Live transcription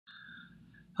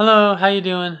Hello, how you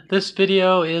doing? This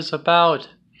video is about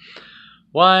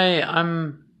why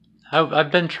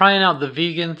I've been trying out the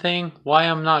vegan thing, why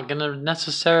I'm not gonna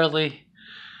necessarily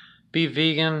be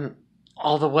vegan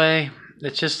all the way.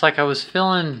 It's just like I was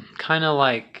feeling kind of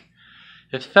like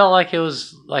it felt like it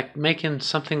was like making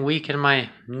something weak in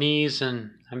my knees, and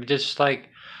I'm just like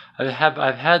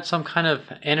I've had some kind of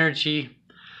energy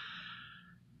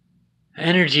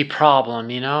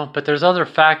problem, but there's other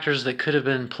factors that could have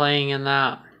been playing in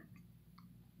that.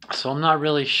 So I'm not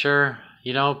really sure,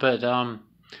 but I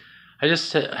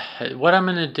just what I'm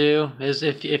gonna do is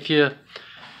if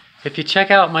you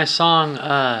check out my song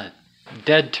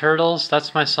Dead Turtles,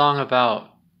 that's my song about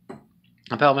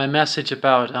my message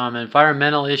about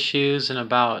environmental issues and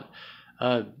about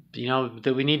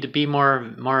that we need to be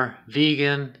more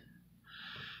vegan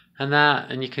and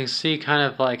that. And you can see kind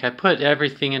of like I put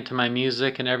everything into my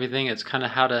music and everything. It's kind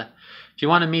of how to, if you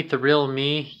want to meet the real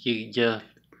me, you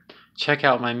check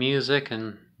out my music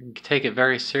and take it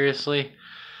very seriously.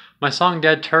 My song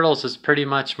Dead Turtles is pretty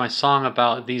much my song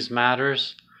about these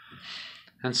matters.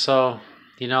 And so,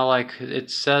 like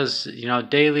it says,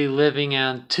 daily living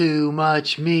and too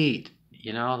much meat,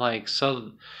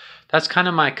 so that's kind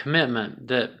of my commitment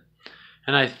that's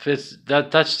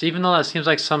even though that seems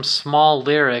like some small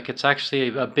lyric, it's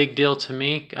actually a big deal to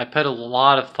me. I put a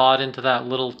lot of thought into that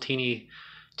little teeny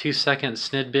 2-second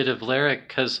snidbit of lyric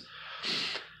because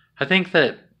I think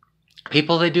that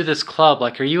people, they do this club,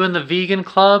 like, are you in the vegan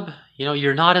club?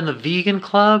 You're not in the vegan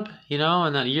club,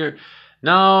 and then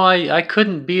no, I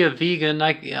couldn't be a vegan.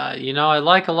 I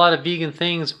like a lot of vegan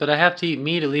things, but I have to eat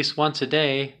meat at least once a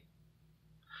day.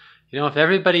 If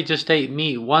everybody just ate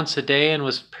meat once a day and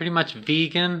was pretty much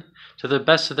vegan to the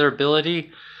best of their ability,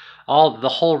 the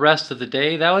whole rest of the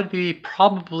day, that would be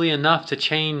probably enough to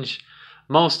change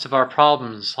most of our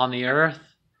problems on the earth.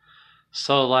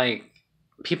 So, like,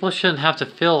 people shouldn't have to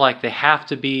feel like they have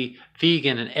to be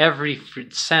vegan in every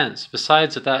sense.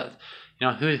 Besides that,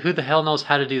 who the hell knows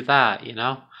how to do that,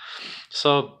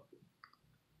 So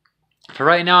for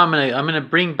right now, I'm gonna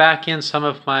bring back in some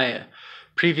of my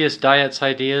previous diets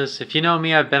ideas. If you know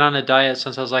me, I've been on a diet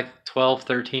since I was like 12,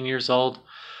 13 years old,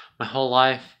 my whole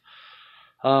life.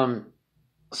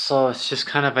 So it's just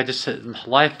kind of,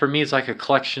 life for me is like a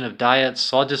collection of diets.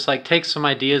 So I'll just like take some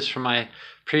ideas from my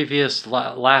previous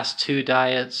last 2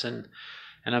 diets and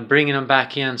I'm bringing them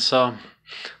back in. So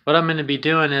what I'm going to be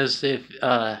doing is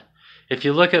if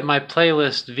you look at my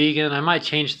playlist vegan, I might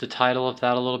change the title of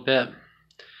that a little bit,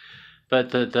 but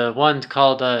the one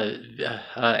called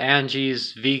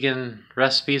Angie's Vegan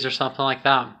Recipes or something like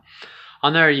that,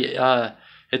 on there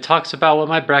it talks about what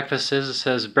my breakfast is. It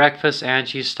says breakfast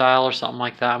Angie style or something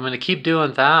like that. I'm going to keep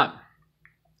doing that.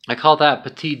 I call that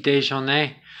petit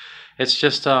déjeuner. It's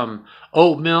just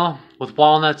oatmeal with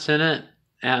walnuts in it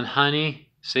and honey.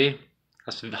 See,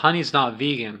 honey's not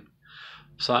vegan,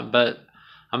 but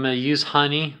I'm going to use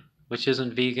honey, which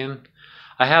isn't vegan.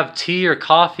 I have tea or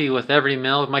coffee with every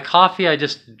meal. My coffee, I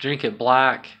just drink it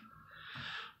black,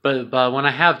 but when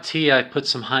I have tea, I put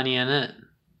some honey in it.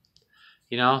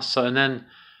 So and then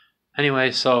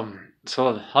anyway, so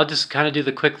I'll just kind of do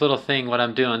the quick little thing. What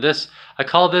I'm doing, I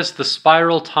call this the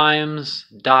Spiral Times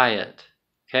diet.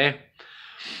 Okay.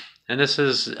 And this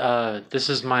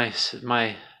is my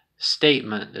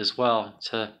statement as well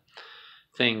to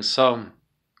things. So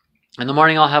in the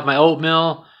morning I'll have my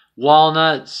oatmeal,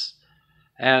 walnuts,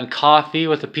 and coffee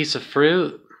with a piece of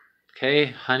fruit. Okay,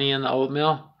 honey in the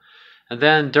oatmeal. And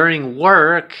then during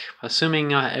work,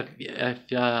 assuming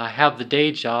if I have the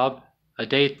day job, a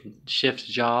day shift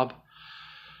job,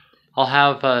 I'll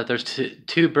have there's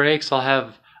 2 breaks. I'll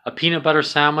have a peanut butter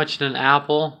sandwich and an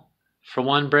apple for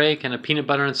 1 break, and a peanut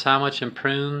butter and sandwich and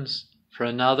prunes for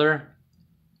another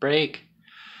break,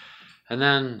 and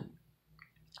then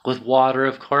with water,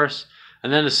 of course.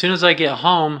 And then as soon as I get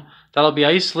home, I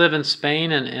used to live in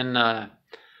Spain, and I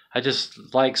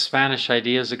just like Spanish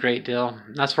ideas a great deal.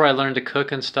 That's where I learned to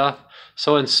cook and stuff.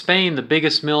 So in Spain, the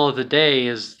biggest meal of the day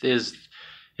is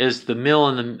the meal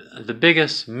in the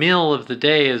biggest meal of the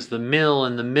day is the meal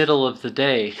in the middle of the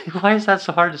day. Why is that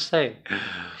so hard to say?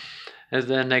 And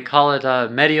then they call it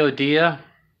mediodía.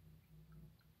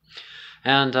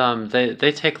 And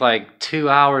they take like 2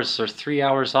 hours or 3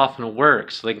 hours off in work,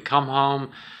 so they can come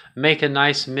home, make a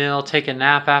nice meal, take a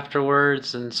nap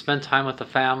afterwards, and spend time with the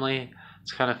family.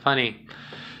 It's kind of funny.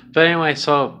 But anyway,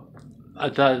 so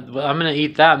I'm going to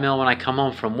eat that meal when I come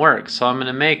home from work. So I'm going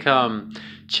to make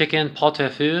chicken pot au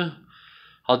feu.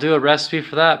 I'll do a recipe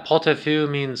for that. Pot au feu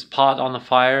means pot on the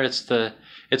fire. It's the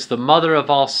mother of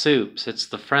all soups. It's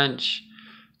the French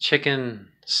chicken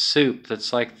soup.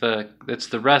 That's like the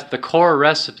core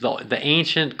recipe, the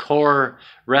ancient core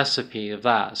recipe of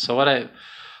that. So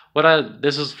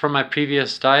this is from my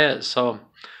previous diet. So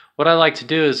what I like to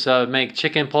do is make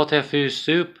chicken pot au feu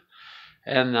soup,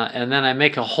 and then I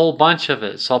make a whole bunch of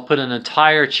it. So I'll put an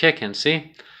entire chicken.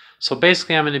 See. So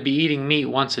basically, I'm going to be eating meat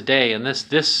once a day, and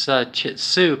this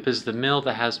soup is the meal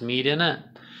that has meat in it.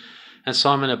 And so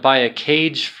I'm going to buy a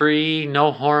cage-free,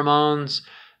 no hormones,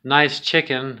 nice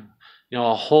chicken,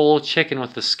 a whole chicken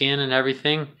with the skin and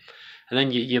everything. And then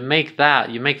you make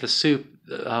that, you make the soup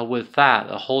with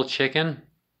that, a whole chicken.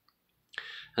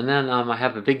 And then I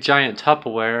have a big giant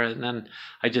Tupperware, and then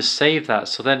I just save that.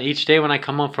 So then each day when I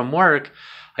come home from work,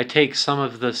 I take some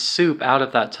of the soup out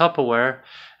of that Tupperware,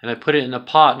 and I put it in a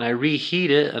pot, and I reheat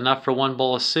it enough for one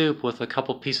bowl of soup with a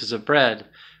couple pieces of bread,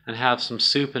 and have some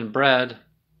soup and bread,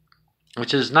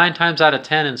 which is 9 times out of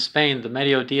 10 in Spain, the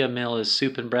mediodía meal is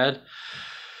soup and bread.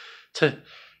 To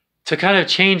kind of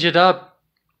change it up,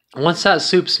 once that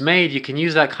soup's made, you can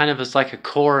use that kind of as like a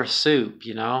core soup,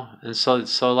 And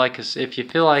so like if you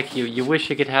feel like you wish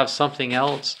you could have something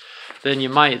else, then you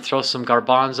might throw some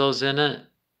garbanzos in it.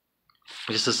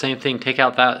 Just the same thing. Take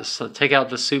out the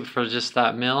soup for just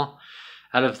that meal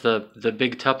out of the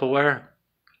big Tupperware.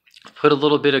 Put a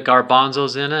little bit of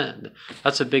garbanzos in it.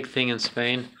 That's a big thing in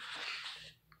Spain.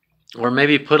 Or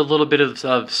maybe put a little bit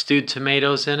of stewed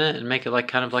tomatoes in it and make it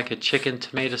kind of like a chicken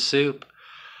tomato soup.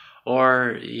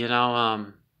 Or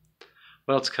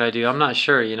what else could I do? I'm not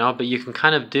sure, but you can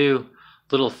kind of do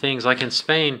little things. Like in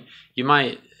Spain, you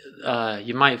might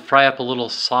fry up a little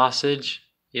sausage,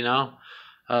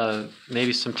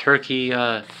 maybe some turkey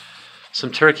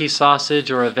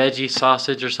sausage or a veggie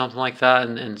sausage or something like that,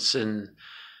 and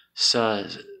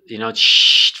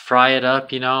fry it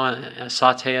up, and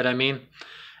saute it. I mean,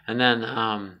 and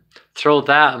then throw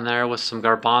that in there with some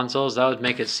garbanzos. That would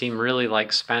make it seem really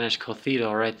like Spanish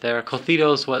cocido right there.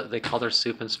 Cocido is what they call their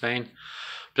soup in Spain.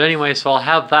 But anyway, so I'll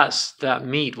have that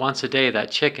meat once a day,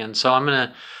 that chicken. So I'm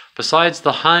gonna, besides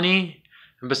the honey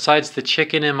and besides the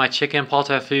chicken in my chicken pot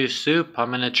au feu soup,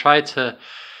 I'm gonna try to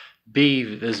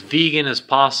be as vegan as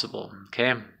possible. Okay,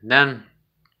 and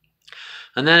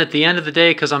then at the end of the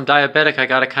day, because I'm diabetic, I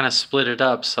gotta kind of split it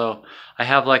up. So I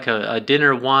have like a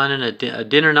dinner one and a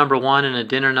dinner number 1 and a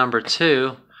dinner number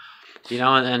 2,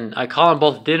 and I call them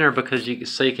both dinner because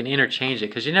so you can interchange it,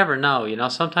 because you never know,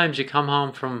 sometimes you come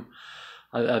home from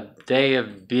a day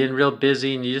of being real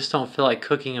busy and you just don't feel like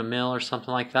cooking a meal or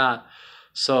something like that.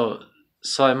 So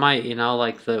I might,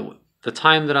 like the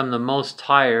time that I'm the most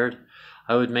tired,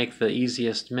 I would make the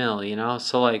easiest meal,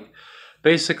 So like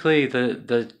basically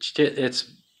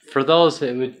it's for those,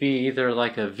 it would be either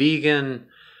like a vegan,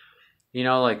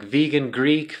 like vegan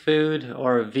Greek food,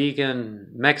 or a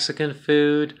vegan Mexican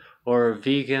food, or a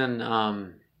vegan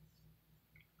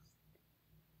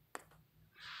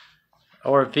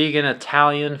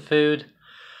Italian food,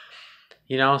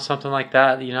 something like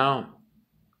that,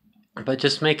 but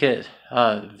just make it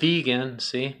vegan,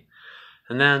 see?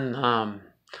 And then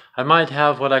I might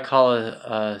have what I call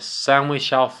a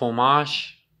sandwich au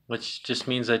fromage, which just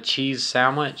means a cheese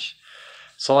sandwich.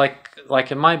 So like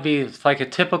it might be like a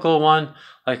typical one,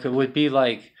 like it would be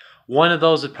like one of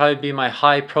those would probably be my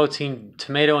high protein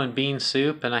tomato and bean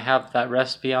soup, and I have that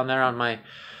recipe on there on my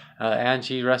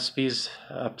Angie recipes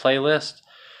playlist.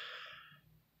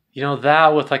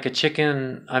 That with like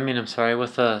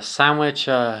with a sandwich,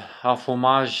 au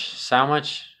fromage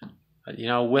sandwich,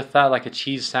 with that, like a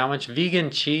cheese sandwich. Vegan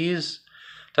cheese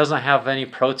doesn't have any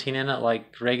protein in it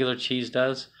like regular cheese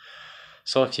does.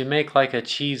 So if you make like a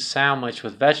cheese sandwich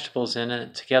with vegetables in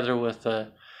it together with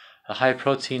a high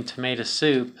protein tomato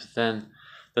soup, then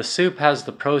the soup has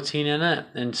the protein in it.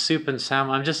 And soup and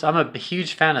salmon, I'm a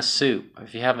huge fan of soup,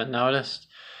 if you haven't noticed.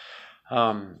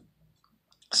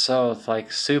 So it's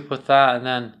like soup with that,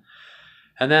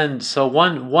 and then so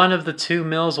one of the 2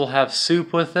 meals will have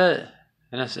soup with it,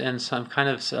 and some kind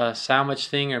of sandwich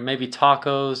thing, or maybe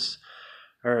tacos,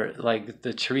 or like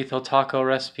the chorizo taco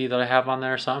recipe that I have on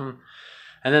there or something.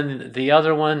 And then the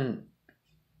other one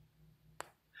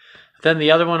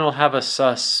will have a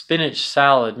spinach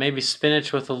salad, maybe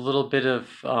spinach with a little bit of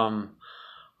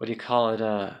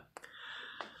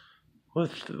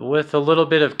with a little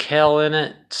bit of kale in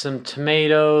it, some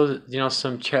tomatoes,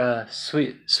 some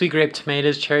sweet grape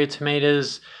tomatoes, cherry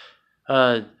tomatoes,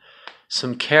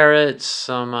 some carrots,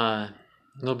 some a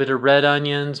little bit of red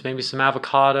onions, maybe some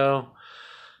avocado.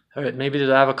 Or maybe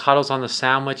the avocado's on the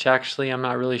sandwich, actually. I'm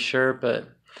not really sure, but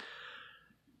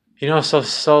You know,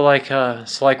 so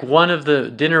like one of the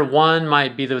dinner one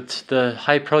might be the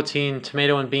high protein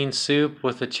tomato and bean soup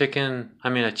with a chicken. I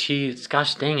mean a cheese.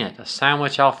 Gosh dang it, a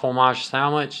sandwich, al fromage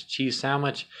sandwich, cheese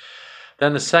sandwich.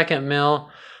 Then the second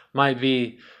meal might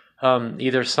be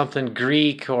either something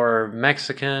Greek or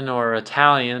Mexican or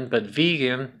Italian, but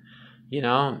vegan. You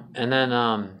know, and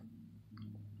then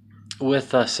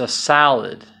with a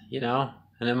salad. You know,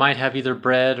 and it might have either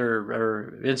bread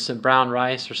or instant brown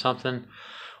rice or something.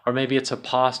 Or maybe it's a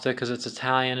pasta because it's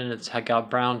Italian and it's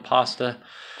got brown pasta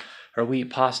or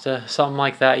wheat pasta, something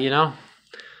like that, you know?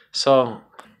 So,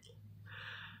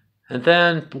 and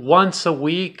then once a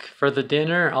week for the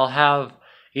dinner, I'll have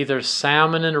either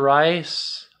salmon and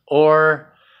rice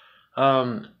or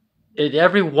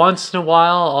every once in a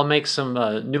while, I'll make some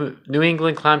New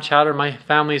England clam chowder. My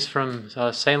family's from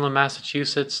Salem,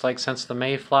 Massachusetts, like since the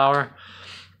Mayflower.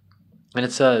 And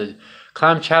it's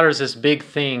clam chowder is this big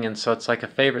thing, and so it's like a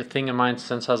favorite thing of mine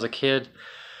since I was a kid.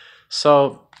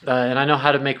 So, and I know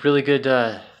how to make really good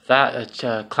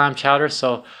clam chowder,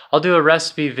 so I'll do a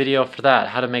recipe video for that,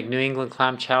 how to make New England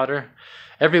clam chowder.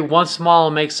 Every once in a while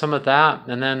I'll make some of that,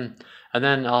 and then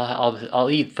I'll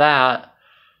eat that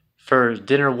for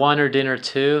dinner one or dinner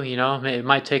two. You know, it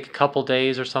might take a couple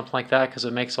days or something like that because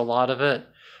it makes a lot of it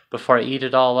before I eat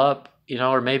it all up. You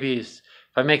know, or maybe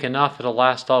if I make enough, it'll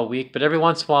last all week. But every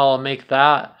once in a while I'll make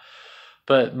that.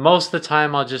 But most of the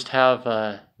time I'll just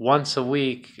have once a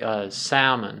week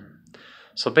salmon.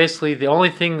 So basically the only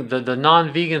thing, the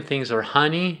non-vegan things are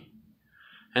honey.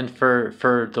 And for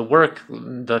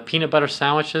the peanut butter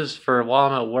sandwiches for while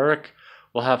I'm at work,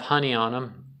 we'll have honey on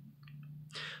them.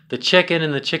 The chicken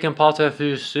and the chicken pot au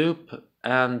feu soup,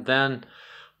 and then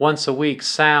once a week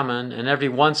salmon, and every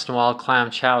once in a while clam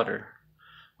chowder,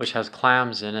 which has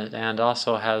clams in it and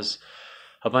also has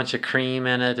a bunch of cream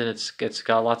in it, and it's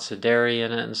got lots of dairy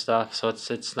in it and stuff. So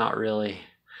it's not really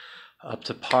up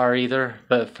to par either.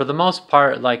 But for the most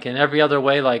part, like in every other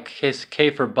way, like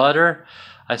K for butter,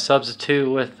 I substitute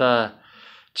with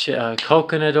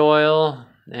coconut oil.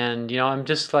 And, you know, I'm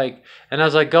just like, and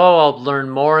as I go, I'll learn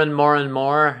more and more and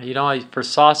more. You know, for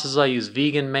sauces, I use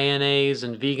vegan mayonnaise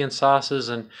and vegan sauces.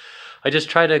 And I just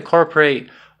try to incorporate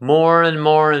more and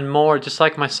more and more, just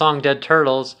like my song Dead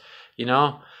Turtles, you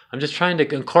know. I'm just trying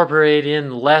to incorporate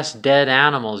in less dead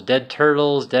animals, dead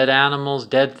turtles, dead animals,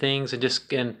 dead things, and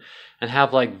just and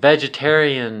have like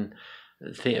vegetarian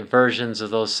versions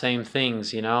of those same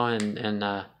things, you know,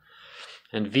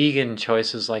 and vegan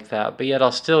choices like that. But yet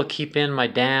I'll still keep in my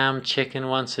damn chicken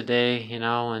once a day, you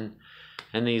know,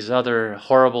 and these other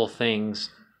horrible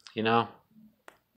things, you know.